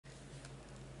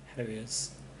Hello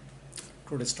viewers.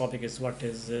 Today's topic is what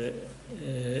is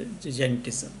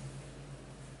gigantism.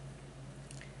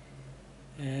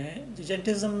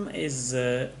 Gigantism is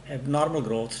abnormal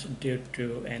growth due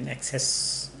to an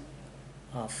excess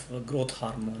of growth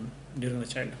hormone during the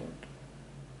childhood.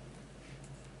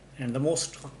 And the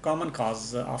most common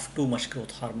cause of too much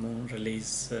growth hormone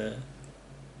release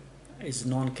is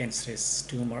non-cancerous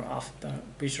tumor of the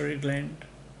pituitary gland.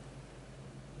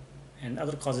 And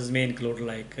other causes may include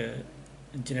like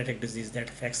genetic disease that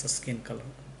affects the skin color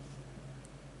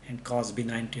and cause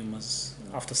benign tumors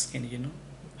of the skin,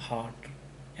 heart,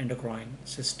 endocrine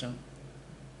system.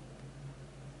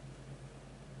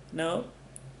 Now,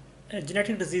 a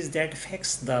genetic disease that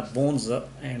affects the bones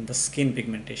and the skin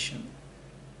pigmentation,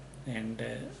 and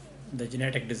the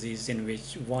genetic disease in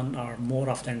which one or more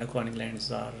of the endocrine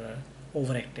glands are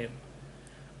overactive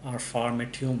or form a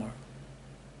tumor,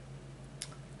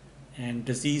 and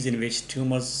disease in which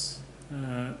tumors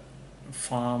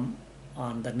form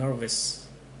on the nervous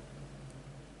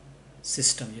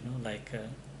system, like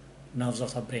nerves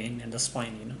of the brain and the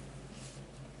spine.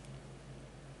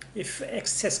 If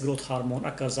excess growth hormone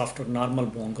occurs after normal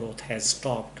bone growth has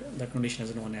stopped, the condition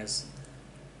is known as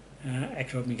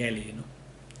acromegaly,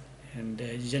 and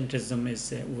gigantism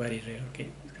is a very rare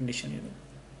condition,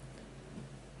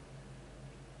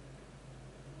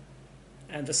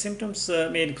 And the symptoms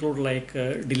may include like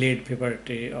delayed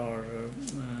puberty or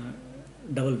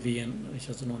double vision, which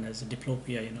is known as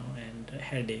diplopia, and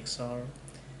headaches or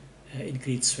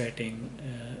increased sweating,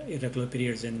 irregular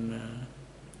periods in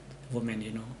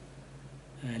women,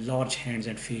 large hands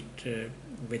and feet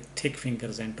with thick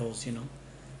fingers and toes,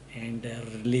 and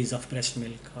release of breast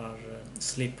milk or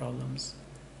sleep problems,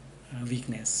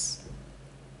 weakness.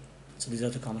 So these are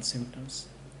the common symptoms.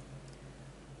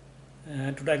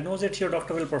 To diagnose it, your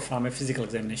doctor will perform a physical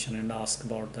examination and ask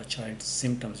about the child's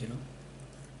symptoms,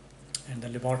 and the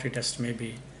laboratory test may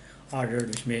be ordered,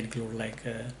 which may include like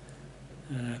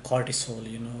cortisol,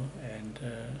 and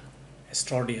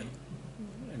estradiol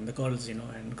in the girls,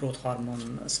 and growth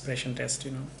hormone suppression test,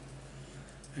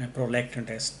 prolactin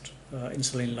test,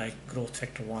 insulin like growth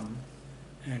factor 1,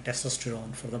 and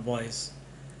testosterone for the boys,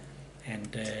 and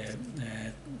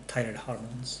thyroid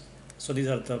hormones. So these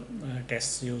are the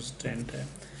tests used, and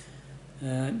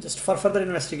just for further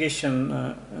investigation,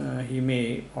 he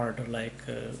may order like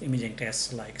imaging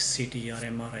tests like CT or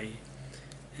MRI,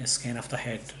 a scan of the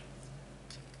head,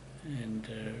 and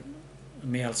it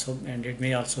may also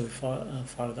be for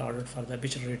the order for the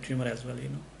pituitary tumor as well.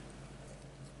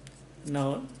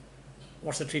 Now,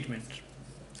 what's the treatment?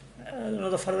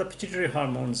 For the pituitary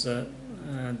hormones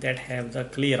that have the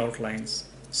clear outlines,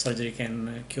 surgery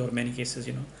can cure many cases.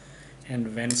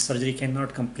 And when surgery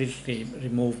cannot completely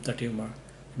remove the tumor,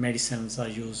 medicines are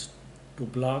used to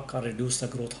block or reduce the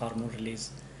growth hormone release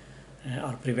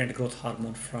or prevent growth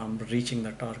hormone from reaching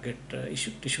the target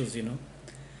tissues,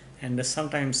 And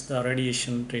sometimes the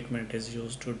radiation treatment is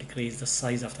used to decrease the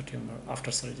size of the tumor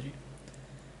after surgery.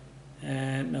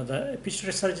 And now the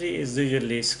pituitary surgery is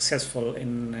usually successful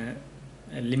in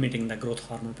limiting the growth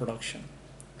hormone production.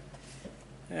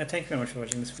 Thank you very much for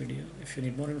watching this video. If you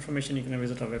need more information, you can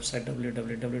visit our website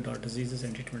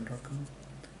www.diseasesandtreatment.com,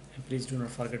 and please do not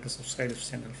forget to subscribe to this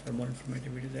channel for more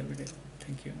informative videos every day.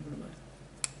 Thank you and goodbye.